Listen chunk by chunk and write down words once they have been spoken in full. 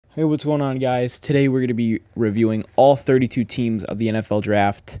Hey, what's going on, guys? Today we're going to be reviewing all 32 teams of the NFL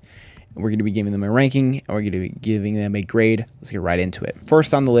draft. We're going to be giving them a ranking, and we're going to be giving them a grade. Let's get right into it.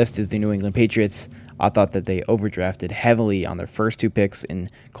 First on the list is the New England Patriots. I thought that they overdrafted heavily on their first two picks in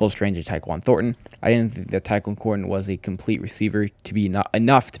Cole Strange and Tyquan Thornton. I didn't think that Tyquan Thornton was a complete receiver to be not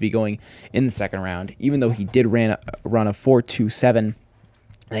enough to be going in the second round, even though he did run a 4.27.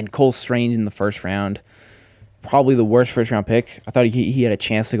 And Cole Strange in the first round. Probably the worst first-round pick. I thought he had a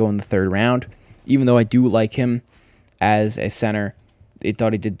chance to go in the third round, even though I do like him as a center. They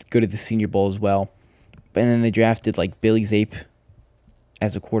thought he did good at the Senior Bowl as well. And then they drafted like Billy Zape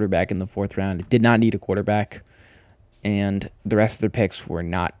as a quarterback in the fourth round. It did not need a quarterback, and the rest of their picks were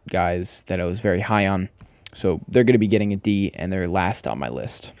not guys that I was very high on. So they're going to be getting a D, and they're last on my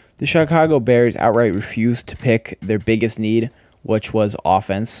list. The Chicago Bears outright refused to pick their biggest need, which was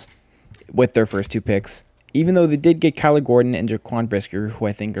offense, with their first two picks. Even though they did get Kyler Gordon and Jaquan Brisker, who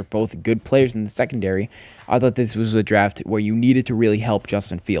I think are both good players in the secondary, I thought this was a draft where you needed to really help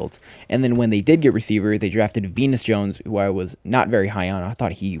Justin Fields. And then when they did get receiver, they drafted Venus Jones, who I was not very high on. I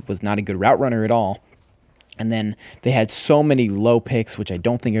thought he was not a good route runner at all. And then they had so many low picks, which I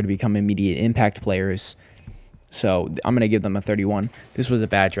don't think are to become immediate impact players. So I'm going to give them a 31. This was a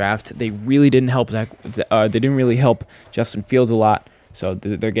bad draft. They really didn't help Justin Fields a lot, so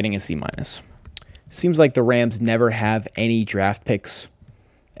they're getting a C-. Seems like the Rams never have any draft picks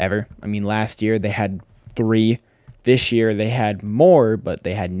ever. I mean, last year they had 3. This year they had more, but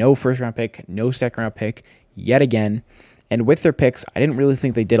they had no first-round pick, no second-round pick yet again. And with their picks, I didn't really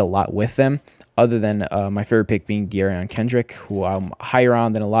think they did a lot with them, other than my favorite pick being De'Aaron Kendrick, who I'm higher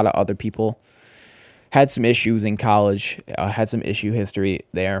on than a lot of other people. Had some issues in college, had some issue history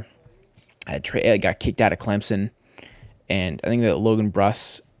there. Got kicked out of Clemson, and I think that Logan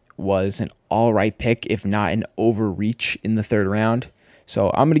Bruss was an all-right pick, if not an overreach in the third round. So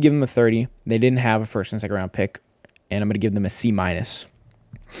I'm going to give them a 30. They didn't have a first and second round pick, and I'm going to give them a C-.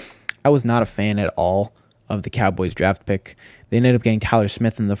 I was not a fan at all of the Cowboys draft pick. They ended up getting Tyler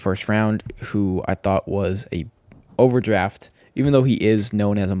Smith in the first round, who I thought was a overdraft. Even though he is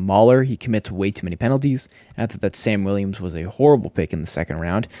known as a mauler, he commits way too many penalties. And I thought that Sam Williams was a horrible pick in the second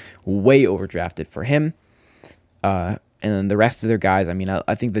round, way overdrafted for him. And then the rest of their guys, I mean,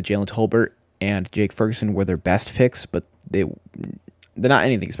 I think that Jalen Tolbert and Jake Ferguson were their best picks, but they're not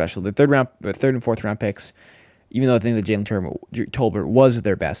anything special. They're third and fourth round picks, even though I think that Jalen Tolbert was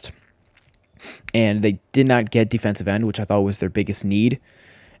their best. And they did not get defensive end, which I thought was their biggest need.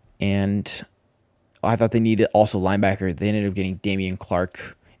 And I thought they needed also linebacker. They ended up getting Damian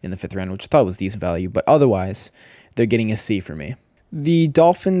Clark in the fifth round, which I thought was decent value. But otherwise, they're getting a C for me. The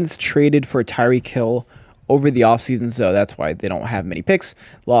Dolphins traded for Tyreek Hill over the offseason, so that's why they don't have many picks.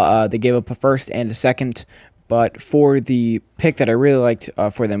 They gave up a first and a second, but for the pick that I really liked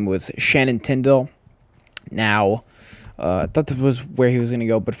for them was Shannon Tindall. Now, I thought this was where he was going to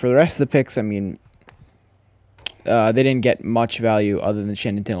go, but for the rest of the picks, I mean, they didn't get much value other than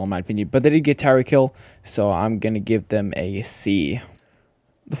Shannon Tindall, in my opinion, but they did get Tyreek Hill, so I'm going to give them a C.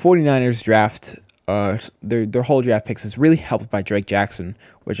 The 49ers draft, their whole draft picks is really helped by Drake Jackson,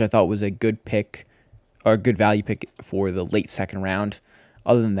 which I thought was a good pick, or a good value pick for the late second round.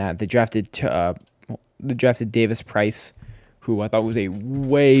 Other than that, they drafted Davis Price, who I thought was a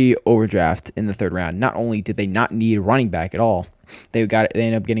way overdraft in the third round. Not only did they not need a running back at all, they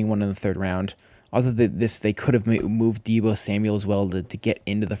ended up getting one in the third round. Other than this, they could have moved Deebo Samuel as well to get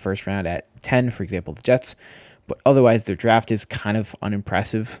into the first round at 10, for example, the Jets. But otherwise, their draft is kind of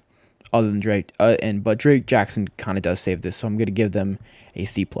unimpressive. Other than Drake, but Drake Jackson kind of does save this, so I'm going to give them a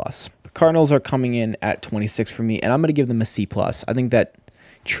C+. The Cardinals are coming in at 26 for me, and I'm going to give them a C+. I think that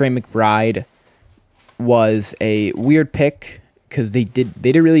Trey McBride was a weird pick because they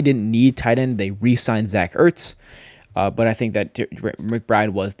really didn't need tight end. They re-signed Zach Ertz, but I think that McBride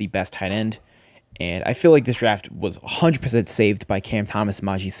was the best tight end, and I feel like this draft was 100% saved by Cam Thomas and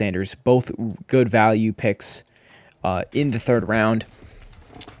Najee Sanders, both good value picks in the third round.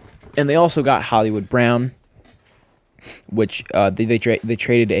 And they also got Hollywood Brown, which they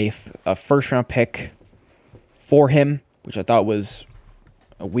traded a first-round pick for him, which I thought was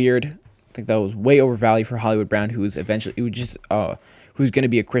weird. I think that was way overvalued for Hollywood Brown, who's going to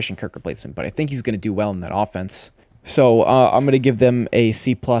be a Christian Kirk replacement. But I think he's going to do well in that offense. So I'm going to give them a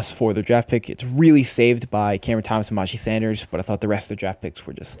C+ for their draft pick. It's really saved by Cameron Thomas and Najee Sanders, but I thought the rest of the draft picks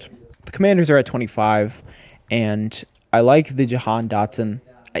were just... The Commanders are at 25, and I like the Jahan Dotson.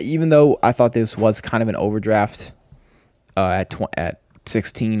 Even though I thought this was kind of an overdraft at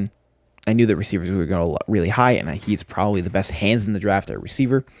 16, I knew that receivers were going to go really high, and he's probably the best hands in the draft at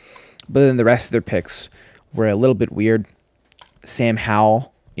receiver. But then the rest of their picks were a little bit weird. Sam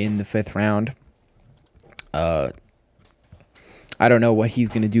Howell in the 5th round. I don't know what he's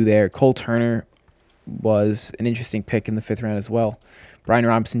going to do there. Cole Turner was an interesting pick in the 5th round as well. Brian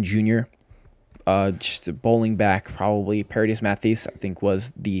Robinson Jr., just a bowling back, probably. Paradis Mathis, I think,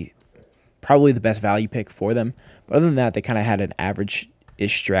 was probably the best value pick for them. But other than that, they kind of had an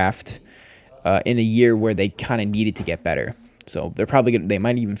average-ish draft in a year where they kind of needed to get better. So they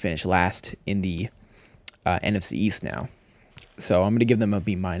might even finish last in the NFC East now. So I'm going to give them a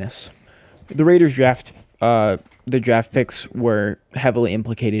B-. The Raiders draft, the draft picks were heavily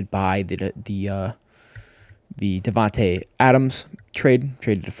implicated by the Davante Adams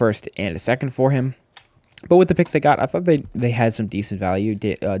traded a first and a second for him. But with the picks they got, I thought they had some decent value.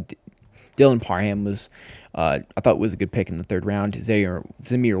 Dylan Parham I thought was a good pick in the 3rd round.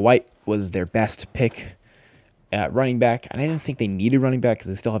 Zamir White was their best pick at running back. And I didn't think they needed running back because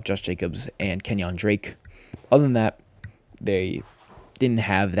they still have Josh Jacobs and Kenyon Drake. Other than that, they didn't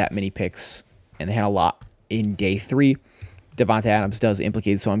have that many picks, and they had a lot in day 3. Davante Adams does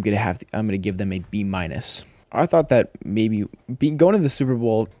implicate, so I'm gonna give them a B-. I thought that maybe going to the Super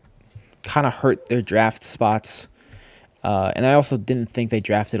Bowl kind of hurt their draft spots, and I also didn't think they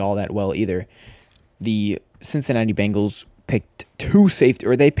drafted all that well either. The Cincinnati Bengals picked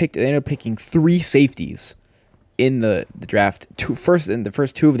they ended up picking 3 safeties in the draft. The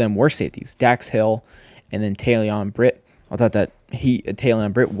first 2 of them were safeties, Dax Hill and then Taylon Britt. I thought that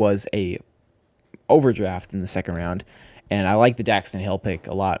Taylon Britt was a overdraft in the 2nd round, and I like the Daxton Hill pick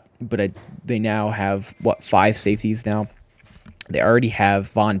a lot. But they now have 5 safeties now. They already have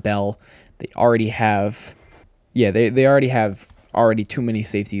Von Bell. They already have they already have too many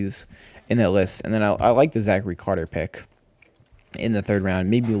safeties in that list. And then I like the Zachary Carter pick in the 3rd round,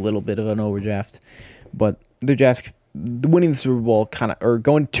 maybe a little bit of an overdraft, but winning the Super Bowl or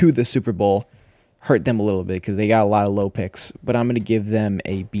going to the Super Bowl hurt them a little bit because they got a lot of low picks. But I'm going to give them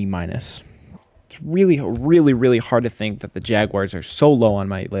a B-. It's really, really, really hard to think that the Jaguars are so low on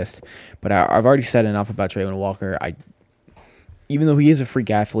my list, but I've already said enough about Trayvon Walker. Even though he is a freak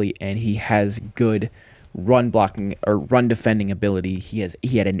athlete and he has good run blocking or run defending ability, he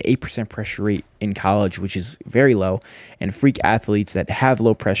had an 8% pressure rate in college, which is very low. And freak athletes that have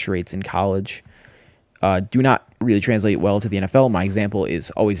low pressure rates in college do not really translate well to the NFL. My example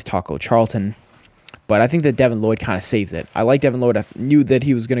is always Taco Charlton. But I think that Devin Lloyd kind of saves it. I like Devin Lloyd. I knew that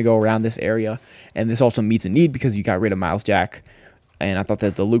he was going to go around this area, and this also meets a need because you got rid of Miles Jack. And I thought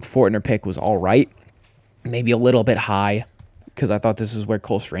that the Luke Fortner pick was all right, maybe a little bit high, because I thought this is where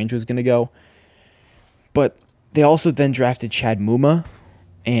Cole Strange was going to go. But they also then drafted Chad Muma,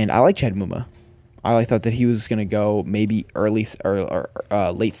 and I like Chad Muma. I thought that he was going to go maybe early or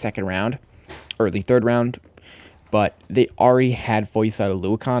late 2nd round, early 3rd round, but they already had Foyesade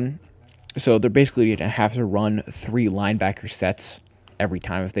Oluokun. So they're basically going to have to run 3 linebacker sets every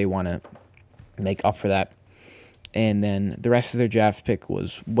time if they want to make up for that. And then the rest of their draft pick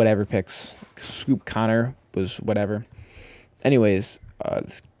was whatever picks. Scoop Connor was whatever. Anyways,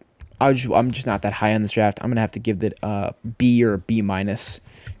 I'm just not that high on this draft. I'm going to have to give it a B or a B-,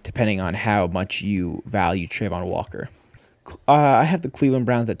 depending on how much you value Trayvon Walker. I have the Cleveland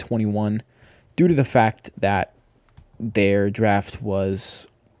Browns at 21 due to the fact that their draft was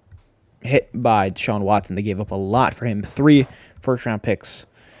hit by Deshaun Watson. They gave up a lot for him, 3 first-round picks.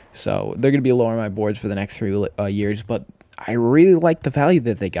 So they're going to be lower on my boards for the next 3 years, but I really like the value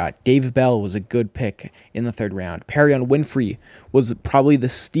that they got. Dave Bell was a good pick in the 3rd round. Perion Winfrey was probably the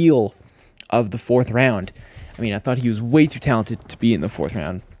steal of the 4th round. I mean, I thought he was way too talented to be in the 4th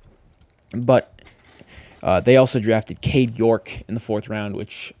round. But they also drafted Cade York in the 4th round,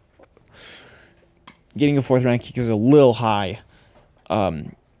 which getting a 4th-round kicker is a little high.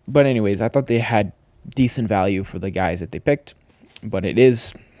 But anyways, I thought they had decent value for the guys that they picked, but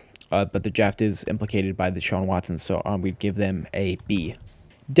the draft is implicated by the Deshaun Watson, so we'd give them a B.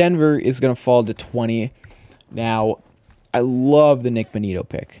 Denver is going to fall to 20. Now, I love the Nick Bonito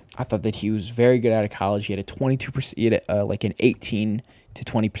pick. I thought that he was very good out of college. He had a 22%, he had like an 18 to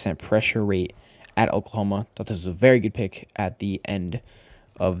 20% pressure rate at Oklahoma. Thought this was a very good pick at the end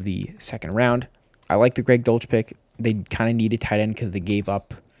of the 2nd round. I like the Greg Dolch pick. They kind of needed tight end because they gave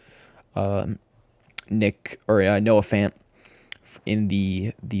up Noah Fant in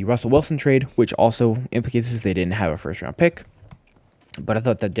the Russell Wilson trade, which also implicates they didn't have a 1st-round pick. But I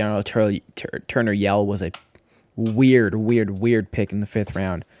thought that Darnell Turner-Yell was a weird pick in the 5th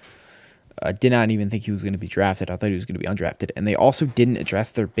round. Did not even think he was going to be drafted. I thought he was going to be undrafted. And they also didn't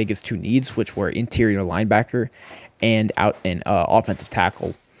address their biggest 2 needs, which were interior linebacker and offensive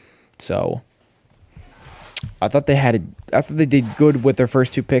tackle. So I thought they did good with their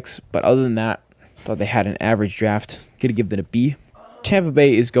first 2 picks, but other than that, I thought they had an average draft. Gonna give it a B. Tampa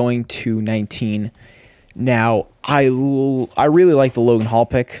Bay is going to 19. Now, I really like the Logan Hall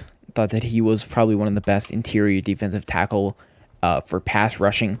pick. Thought that he was probably one of the best interior defensive tackle for pass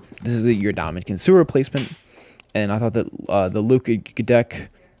rushing. This is your Dominican Sue replacement. And I thought that the Luka Godek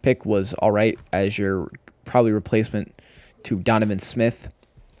pick was all right as your probably replacement to Donovan Smith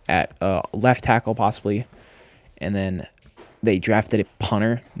at left tackle possibly. And then they drafted a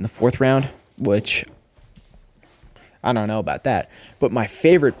punter in the 4th round, which I don't know about that. But my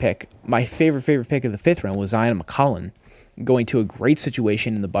favorite pick, my favorite pick of the 5th round was Zion McCollum, going to a great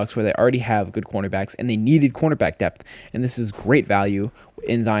situation in the Bucs where they already have good cornerbacks and they needed cornerback depth. And this is great value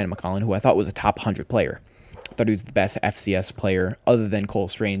in Zion McCollum, who I thought was a top 100 player. I thought he was the best FCS player other than Cole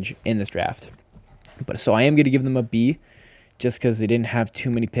Strange in this draft. But so I am going to give them a B just because they didn't have too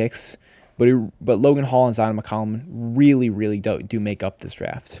many picks. But Logan Hall and Zion McCollum really do make up this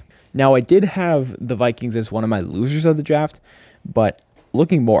draft. Now, I did have the Vikings as one of my losers of the draft, but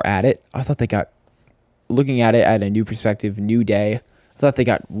looking more at it, I thought they got, looking at it at a new perspective, new day, I thought they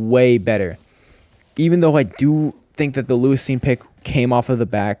got way better. Even though I do think that the Lewis Cine pick came off of the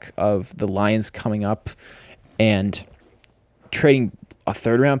back of the Lions coming up and trading a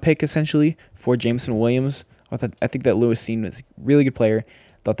 3rd round pick essentially for Jameson Williams. I think that Lewis Cine was a really good player.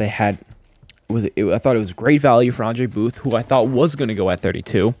 I thought it was great value for Andre Booth, who I thought was going to go at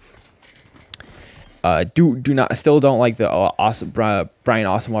 32. Still don't like the Brian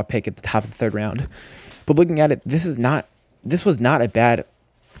Asamoah pick at the top of the 3rd round. But looking at it, this was not a bad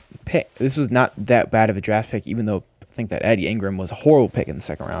pick. This was not that bad of a draft pick, even though I think that Eddie Ingram was a horrible pick in the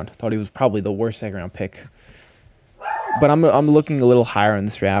 2nd round. I thought he was probably the worst 2nd round pick. But I'm looking a little higher in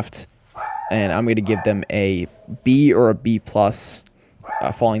this draft, and I'm going to give them a B or a B+,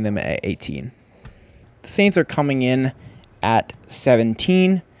 falling them at 18. The Saints are coming in at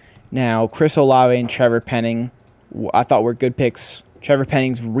 17. Now, Chris Olave and Trevor Penning, I thought were good picks. Trevor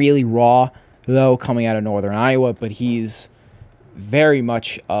Penning's really raw, though, coming out of Northern Iowa, but he's very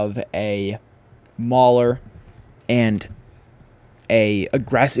much of a mauler and a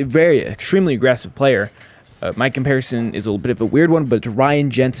extremely aggressive player. My comparison is a little bit of a weird one, but it's Ryan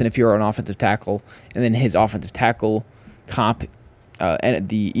Jensen if you're an offensive tackle, and then his offensive tackle comp, and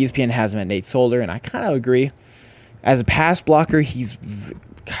the ESPN has him at Nate Solder, and I kind of agree. As a pass blocker, he's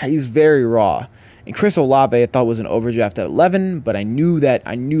very raw. And Chris Olave I thought was an overdraft at 11, but I knew that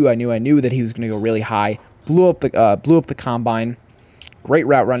he was going to go really high. Blew up the combine. Great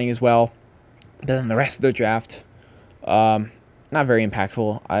route running as well. But then the rest of the draft, not very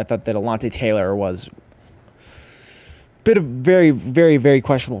impactful. I thought that Alontae Taylor was a bit of very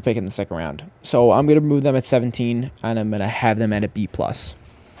questionable pick in the 2nd round. So I'm going to move them at 17, and I'm going to have them at a B+. I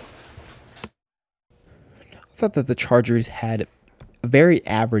thought that the Chargers had a very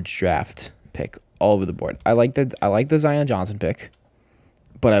average draft pick all over the board. I like the Zion Johnson pick,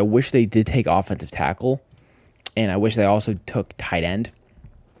 but I wish they did take offensive tackle, and I wish they also took tight end.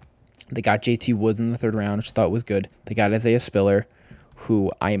 They got JT Woods in the 3rd round, which I thought was good. They got Isaiah Spiller,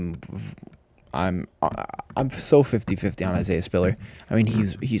 who I'm so 50-50 on Isaiah Spiller. I mean,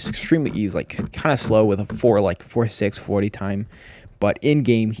 he's like kind of slow with a 4.6 40 time, but in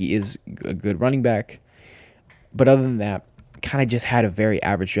game he is a good running back. But other than that, kind of just had a very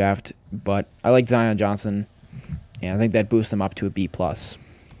average draft. But I like Zion Johnson, and I think that boosts him up to a B+.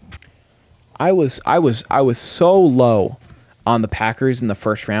 I was so low on the Packers in the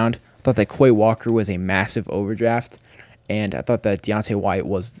 1st round. I thought that Quay Walker was a massive overdraft, and I thought that Deontay Wyatt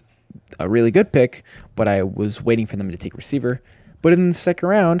was a really good pick, but I was waiting for them to take receiver. But in the 2nd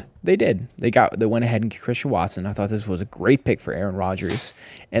round, they did. They went ahead and got Christian Watson. I thought this was a great pick for Aaron Rodgers.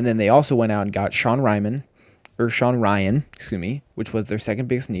 And then they also went out and got Sean Ryan, which was their 2nd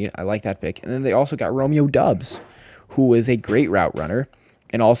biggest need. I like that pick. And then they also got Romeo Doubs, who is a great route runner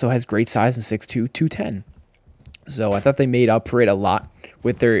and also has great size in 6'2", 210. So I thought they made up for it a lot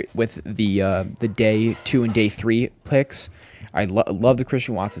with the day 2 and day 3 picks. I love the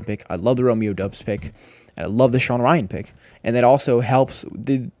Christian Watson pick. I love the Romeo Doubs pick. And I love the Sean Ryan pick. And that also helps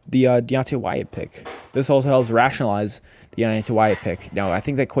the Deontay Wyatt pick. This also helps rationalize the Deontay Wyatt pick. Now, I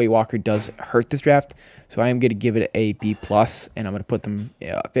think that Quay Walker does hurt this draft, so I am going to give it a B+, and I'm going to put them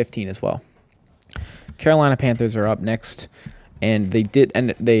 15 as well. Carolina Panthers are up next, and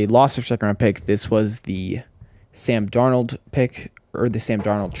they lost their 2nd round pick. This was the Sam Darnold pick, or the Sam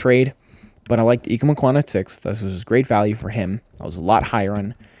Darnold trade. But I liked Ikem Ekwonu at 6. This was great value for him. I was a lot higher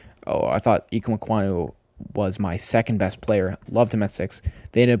on. I thought Ikem Ekwonu was my 2nd best player. Loved him at 6.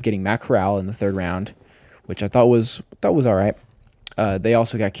 They ended up getting Matt Corral in the 3rd round, which I thought was all right. They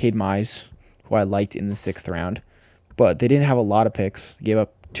also got Cade Mize, who I liked in the 6th round, but they didn't have a lot of picks. They gave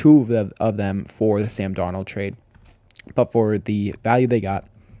up 2 of them for the Sam Darnold trade. But for the value they got,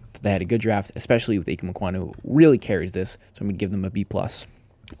 they had a good draft, especially with Ikem Ekwonu, who really carries this. So I'm going to give them a B+.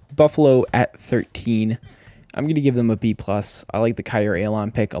 Buffalo at 13. I'm going to give them a B+. I like the Kaiir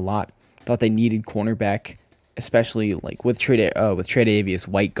Elam pick a lot. Thought they needed cornerback, especially like with Tre'Davious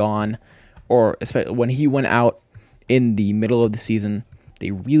White gone, or especially when he went out in the middle of the season,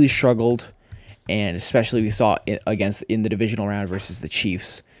 they really struggled, and especially we saw it in the divisional round versus the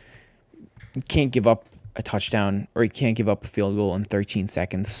Chiefs. You can't give up a touchdown, or you can't give up a field goal in 13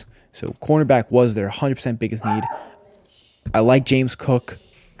 seconds. So cornerback was their 100% biggest need. I like James Cook.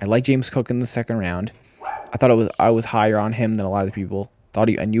 I like James Cook in the second round. I was higher on him than a lot of the people. Thought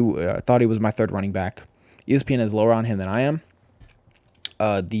he was my third running back. ESPN is lower on him than I am.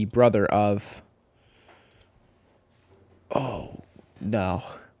 The brother of... Oh, no.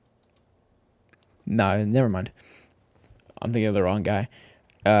 No, never mind. I'm thinking of the wrong guy.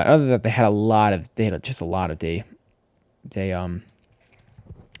 Other than that, they had just a lot of day 3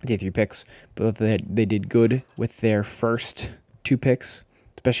 picks, but they did good with their first 2 picks,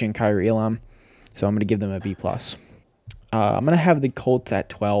 especially in Kaiir Elam. So I'm going to give them a B+. I'm going to have the Colts at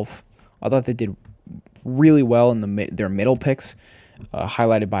 12. I thought they did really well in their middle picks,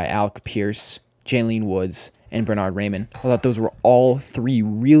 highlighted by Alec Pierce, Jalen Woods, and Bernard Raymond. I thought those were all 3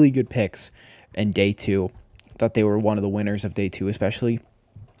 really good picks in day 2. I thought they were one of the winners of day 2 especially.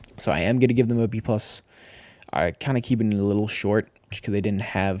 So I am going to give them a B+. I kind of keep it a little short just because they didn't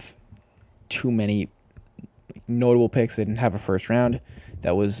have too many notable picks. They didn't have a first round.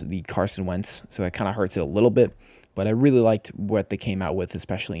 That was the Carson Wentz, so it kind of hurts it a little bit. But I really liked what they came out with,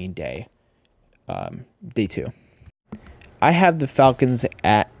 especially in day 2. I have the Falcons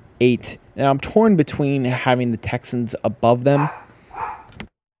at 8. Now I'm torn between having the Texans above them,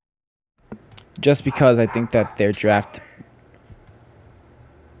 just because I think that their draft...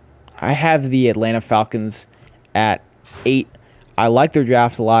 I have the Atlanta Falcons at 8. I like their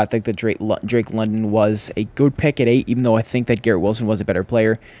draft a lot. I think that Drake London was a good pick at 8, even though I think that Garrett Wilson was a better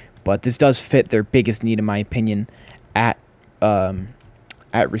player. But this does fit their biggest need, in my opinion, at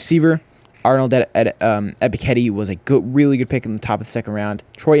receiver. Arnold Ebiketie was a really good pick in the top of the second round.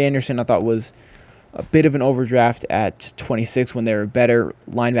 Troy Anderson, I thought, was a bit of an overdraft at 26 when there were better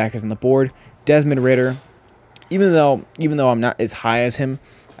linebackers on the board. Desmond Ridder, even though I'm not as high as him,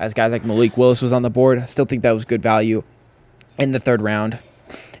 as guys like Malik Willis was on the board, I still think that was good value in the third round.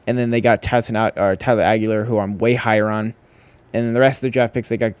 And then they got Tyler Aguilar, who I'm way higher on. And then the rest of the draft picks,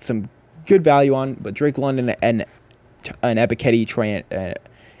 they got some good value on. But Drake London and Ebiketie,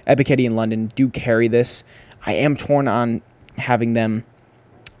 Ebiketie and London do carry this. I am torn on having them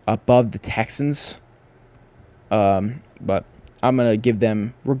above the Texans. But I'm going to give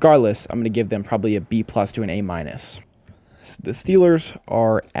them, regardless, I'm going to give them probably a B+ to an A-. The Steelers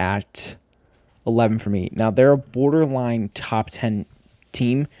are at 11 for me. Now, they're a borderline top 10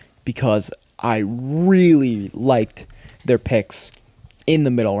 team because I really liked their picks in the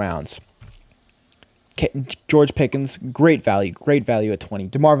middle rounds. George Pickens, great value at 20.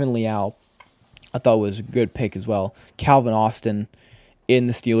 DeMarvin Leal, I thought was a good pick as well. Calvin Austin in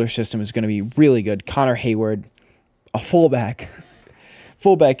the Steelers system is going to be really good. Connor Hayward, a fullback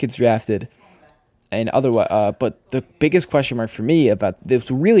gets drafted. And otherwise, but the biggest question mark for me about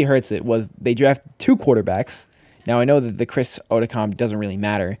this really hurts it was they drafted 2 quarterbacks. Now I know that the Chris Odicom doesn't really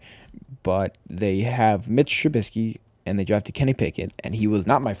matter, but they have Mitch Trubisky and they drafted Kenny Pickett, and he was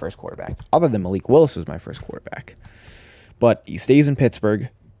not my first quarterback. Other than Malik Willis was my first quarterback, but he stays in Pittsburgh.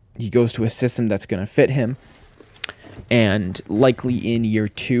 He goes to a system that's going to fit him, and likely in year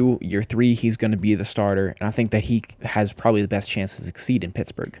 2, year 3, he's going to be the starter. And I think that he has probably the best chance to succeed in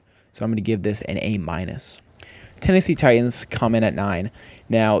Pittsburgh. So I'm going to give this an A-. Tennessee Titans come in at 9.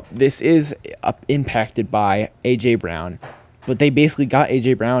 Now, this is impacted by A.J. Brown, but they basically got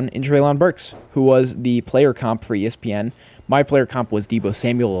A.J. Brown and Treylon Burks, who was the player comp for ESPN. My player comp was Deebo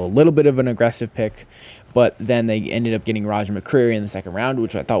Samuel, a little bit of an aggressive pick, but then they ended up getting Roger McCreary in the second round,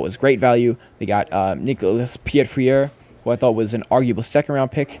 which I thought was great value. They got Nicolas Pietrefeuille, who I thought was an arguable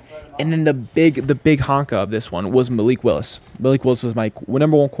second-round pick. And then the big honka of this one was Malik Willis. Malik Willis was my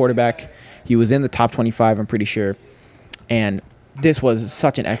 #1 quarterback. He was in the top 25, I'm pretty sure. And this was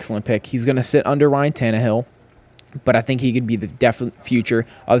such an excellent pick. He's going to sit under Ryan Tannehill, but I think he could be the definite future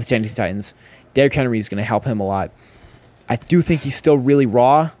of the Tennessee Titans. Derrick Henry is going to help him a lot. I do think he's still really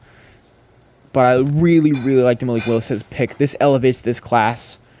raw, but I really liked Malik Willis' pick. This elevates this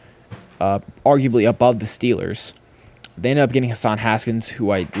class arguably above the Steelers. They ended up getting Hassan Haskins,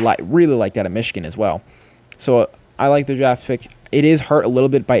 who I really liked out of Michigan as well. So I like the draft pick. It is hurt a little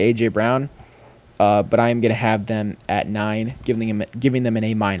bit by A.J. Brown, but I am going to have them at 9, giving them an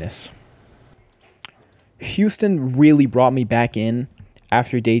A-. Houston really brought me back in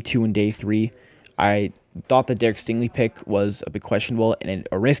after day 2 and day 3. I thought the Derek Stingley pick was a bit questionable and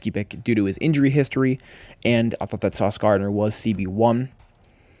a risky pick due to his injury history, and I thought that Sauce Gardner was CB1.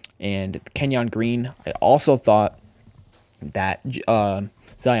 And Kenyon Green, I also thought that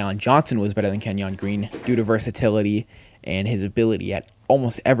Zion Johnson was better than Kenyon Green due to versatility and his ability at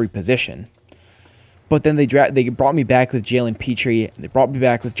almost every position. But then they brought me back with Jalen Petrie, they brought me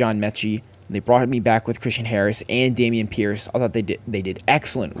back with John Mechie, they brought me back with Christian Harris and Dameon Pierce. I thought they did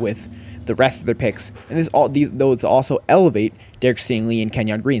excellent with the rest of their picks, and those also elevate Derek Stingley and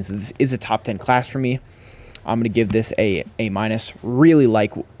Kenyon Green. So this is a top 10 class for me. I'm gonna give this a minus. Really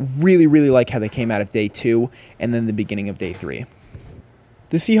like how they came out of day 2 and then the beginning of day 3.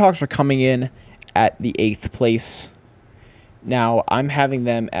 The Seahawks are coming in at the 8th place. Now I'm having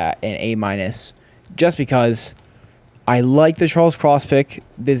them at an A minus, just because I like the Charles Cross pick.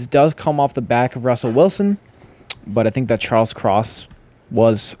 This does come off the back of Russell Wilson, but I think that Charles Cross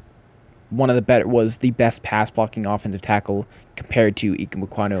was the best pass blocking offensive tackle compared to Ikem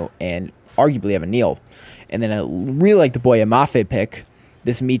Ekwonu and arguably Evan Neal. And then I really like the Boye Mafe pick.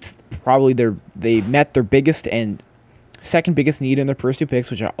 This meets they met their biggest and second biggest need in their first 2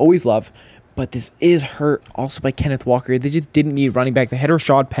 picks, which I always love. But this is hurt also by Kenneth Walker. They just didn't need running back. They had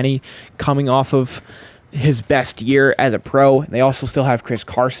Rashad Penny coming off of his best year as a pro. They also still have Chris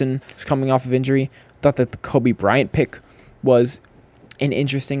Carson who's coming off of injury. Thought that the Kobe Bryant pick was an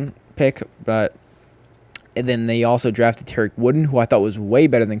interesting pick, and then they also drafted Tarek Wooden, who I thought was way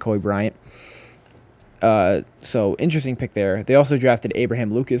better than Kobe Bryant. So interesting pick there. They also drafted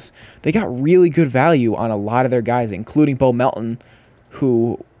Abraham Lucas. They got really good value on a lot of their guys, including Bo Melton,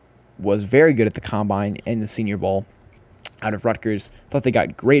 who was very good at the combine and the Senior Bowl out of Rutgers. Thought they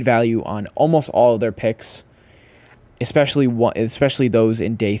got great value on almost all of their picks, especially those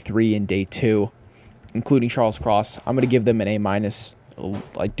in day 3 and day 2, including Charles Cross. I'm going to give them an A minus.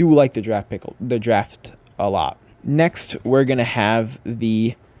 I do like the draft a lot. Next, we're going to have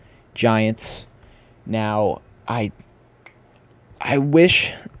the Giants. Now, I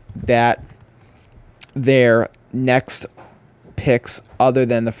wish that their next picks, other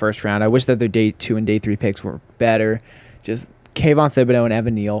than the first round, I wish that their day 2 and day 3 picks were better. Just Kayvon Thibodeau and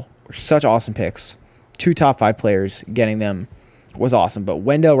Evan Neal were such awesome picks. 2 top 5 players, getting them was awesome. But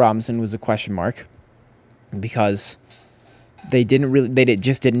Wendell Robinson was a question mark because they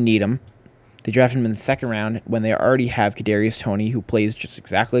just didn't need him. They drafted him in the second round when they already have Kadarius Toney, who plays just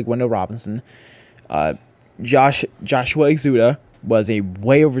exactly like Wendell Robinson. Joshua Exuda was a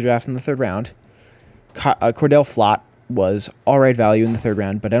way overdraft in the 3rd round. Cordell Flott was all right value in the 3rd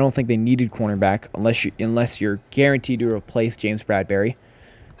round, but I don't think they needed cornerback unless you're guaranteed to replace James Bradbury.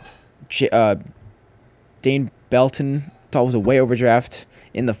 Dane Belton thought was a way overdraft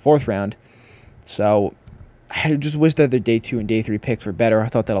in the 4th round. So I just wish that their day 2 and day 3 picks were better. I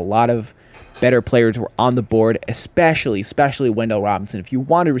thought that a lot of better players were on the board, especially Wendell Robinson. If you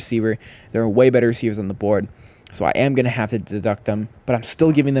want a receiver, there are way better receivers on the board. So I am going to have to deduct them, but I'm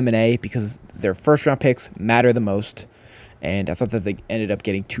still giving them an A because their first round picks matter the most. And I thought that they ended up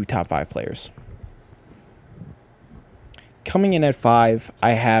getting 2 top 5 players. Coming in at 5,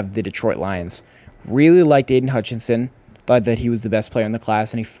 I have the Detroit Lions. Really liked Aiden Hutchinson. Thought that he was the best player in the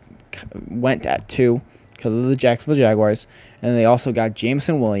class, and he went at 2 because of the Jacksonville Jaguars. And they also got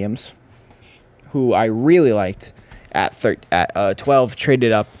Jameson Williams, who I really liked at 12.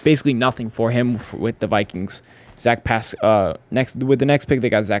 Traded up basically nothing for him with the Vikings. With the next pick, they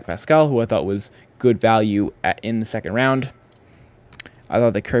got Zach Pascal, who I thought was good value in the 2nd round. I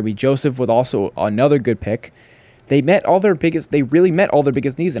thought that Kirby Joseph was also another good pick. They really met all their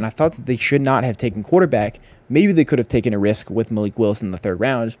biggest needs, and I thought that they should not have taken quarterback. Maybe they could have taken a risk with Malik Willis in the 3rd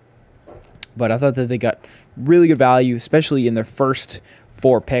round, but I thought that they got really good value, especially in their first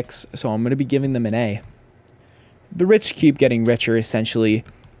 4 picks, so I'm going to be giving them an A. The rich keep getting richer, essentially,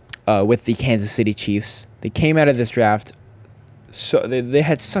 with the Kansas City Chiefs. They came out of this draft, so they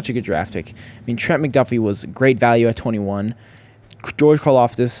had such a good draft pick. I mean, Trent McDuffie was great value at 21. George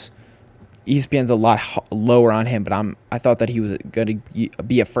Karlaftis, ESPN's a lot lower on him, but I thought that he was going to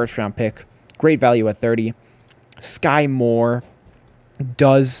be a first-round pick. Great value at 30. Sky Moore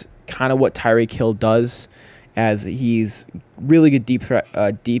does kind of what Tyreek Hill does, as he's really good deep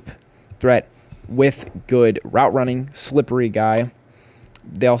threat with good route running, slippery guy.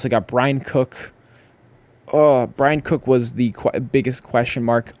 They also got Brian Cook. Brian Cook was the biggest question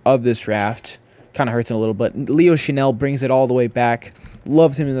mark of this draft. Kind of hurts him a little bit. Leo Chanel brings it all the way back.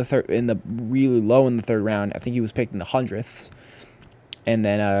 Loved him really low in the 3rd round. I think he was picked in the 100th. And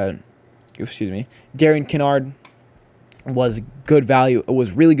then, Darian Kinnard, was good value. It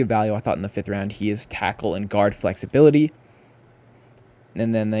was really good value, I thought, in the 5th round. He is tackle and guard flexibility.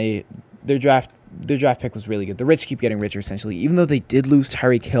 And then their draft pick was really good. The rich keep getting richer, essentially, even though they did lose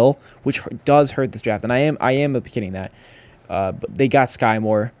Tyreek Hill, which does hurt this draft. And I am kidding that. But they got Sky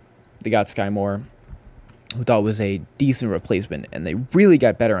Moore. Who thought was a decent replacement, and they really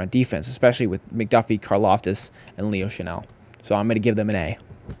got better on defense, especially with McDuffie, Karlaftis, and Leo Chanel. So I'm going to give them an A.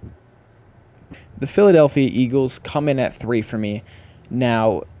 The Philadelphia Eagles come in at 3 for me.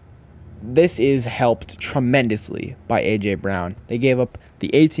 Now, this is helped tremendously by A.J. Brown. They gave up the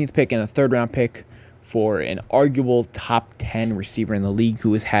 18th pick and a 3rd-round pick for an arguable top 10 receiver in the league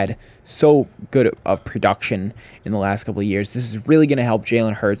who has had so good of production in the last couple of years. This is really going to help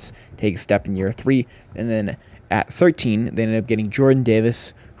Jalen Hurts take a step in year 3. And then at 13, they ended up getting Jordan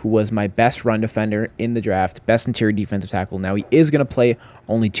Davis, who was my best run defender in the draft, best interior defensive tackle. Now, he is going to play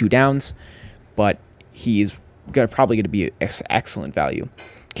only 2 downs, but he's probably going to be excellent value.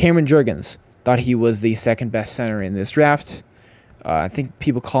 Cameron Jurgens, thought he was the 2nd best center in this draft. I think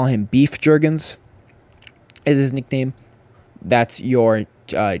people call him Beef Jurgens is his nickname. That's your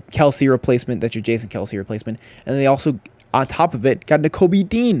Kelsey replacement. That's your Jason Kelsey replacement. And they also, on top of it, got Nakobe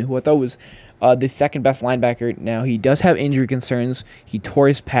Dean, who I thought was the 2nd best linebacker. Now, he does have injury concerns. He tore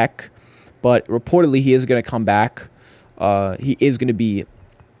his pec, but reportedly he is going to come back. He is going to be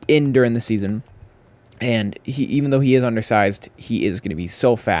in during the season. And even though he is undersized, he is going to be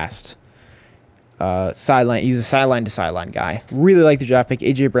so fast. He's a sideline-to-sideline guy. Really like the draft pick.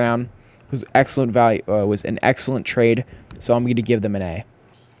 A.J. Brown was excellent value. Was an excellent trade, so I'm going to give them an A.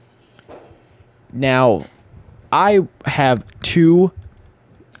 Now, I have two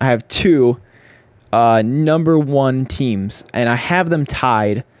number 1 teams, and I have them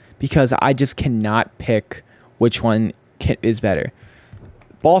tied because I just cannot pick which one is better.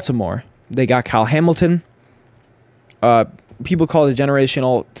 Baltimore, they got Kyle Hamilton. People call it a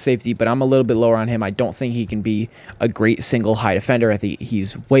generational safety, but I'm a little bit lower on him. I don't think he can be a great single high defender. I think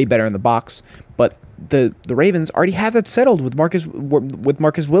he's way better in the box. But the Ravens already have that settled with Marcus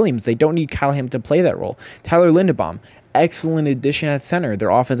Williams. They don't need Kyle Hamilton to play that role. Tyler Linderbaum, excellent addition at center. Their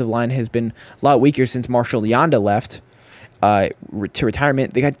offensive line has been a lot weaker since Marshall Yanda left to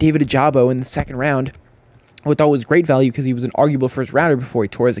retirement. They got David Ojabo in the 2nd round, who I thought was great value because he was an arguable 1st rounder before he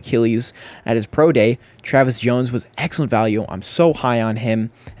tore his Achilles at his pro day. Travis Jones was excellent value. I'm so high on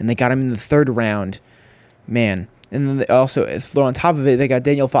him, and they got him in the 3rd round. Man. And then they also, throw on top of it, they got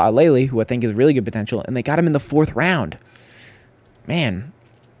Daniel Fa'alele, who I think has really good potential, and they got him in the 4th round. Man.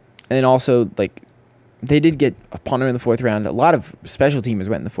 And then also, like, they did get a punter in the 4th round. A lot of special teamers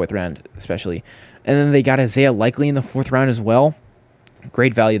went in the 4th round, especially. And then they got Isaiah Likely in the 4th round as well.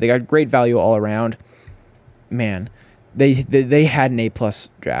 Great value. They got great value all around. Man, they had an A-plus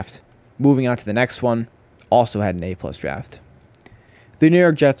draft. Moving on to the next one, also had an A-plus draft. The New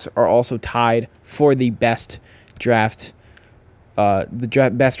York Jets are also tied for the best draft,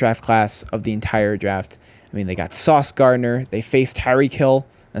 best draft class of the entire draft. I mean, they got Sauce Gardner. They faced Tyreek Hill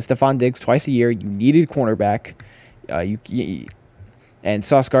and Stephon Diggs twice a year. You needed cornerback. And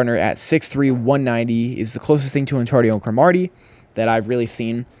Sauce Gardner at 6'3", 190 is the closest thing to Antonio Cromartie that I've really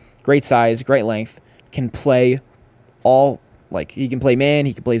seen. Great size, great length. Can play he can play man,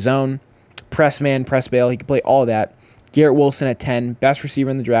 he can play zone, press man, press bail. He can play all of that. Garrett Wilson at 10, best receiver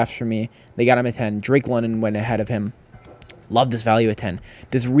in the draft for me. They got him at 10. Drake London went ahead of him. Love this value at 10.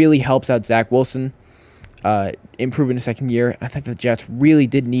 This really helps out Zach Wilson improve in his 2nd year. I think the Jets really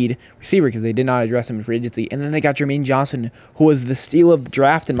did need receiver because they did not address him in free agency. And then they got Jermaine Johnson, who was the steal of the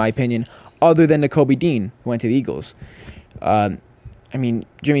draft, in my opinion, other than Nakobe Dean, who went to the Eagles. I mean,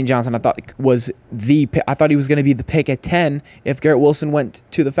 Jermaine Johnson, I thought he was going to be the pick at 10 if Garrett Wilson went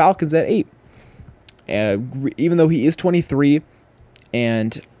to the Falcons at 8. Even though he is 23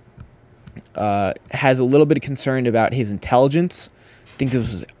 and has a little bit of concern about his intelligence, I think this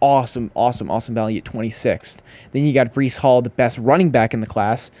was awesome value at 26th. Then you got Breece Hall, the best running back in the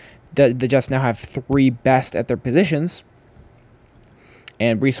class. The Jets now have 3 best at their positions.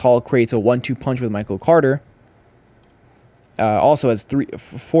 And Breece Hall creates a 1-2 punch with Michael Carter. Also has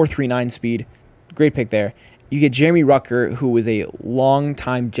 4.39 speed. Great pick there. You get Jeremy Rucker, who is a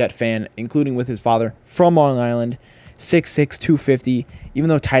longtime Jet fan, including with his father, from Long Island. 6'6", 250. Even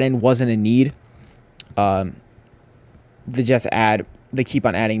though tight end wasn't a need, the Jets keep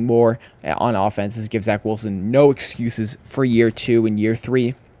on adding more on offense. This gives Zach Wilson no excuses for year 2 and year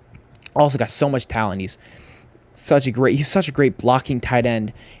 3. Also got so much talent. He's such a great blocking tight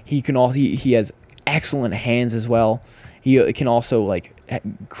end. He has excellent hands as well. He can also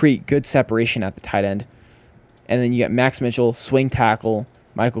create good separation at the tight end. And then you get Max Mitchell, swing tackle,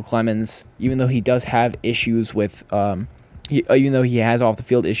 Michael Clemens, even though he does have issues with, even though he has off the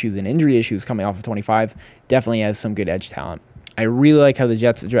field issues and injury issues coming off of 25, definitely has some good edge talent. I really like how the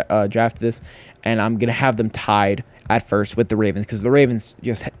Jets drafted this, and I'm gonna have them tied at first with the Ravens because the Ravens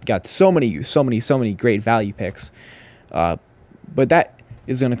just got so many great value picks. But that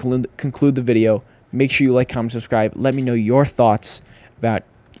is gonna conclude the video. Make sure you like, comment, subscribe. Let me know your thoughts about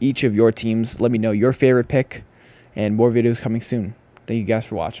each of your teams. Let me know your favorite pick, and more videos coming soon. Thank you guys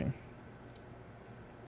for watching.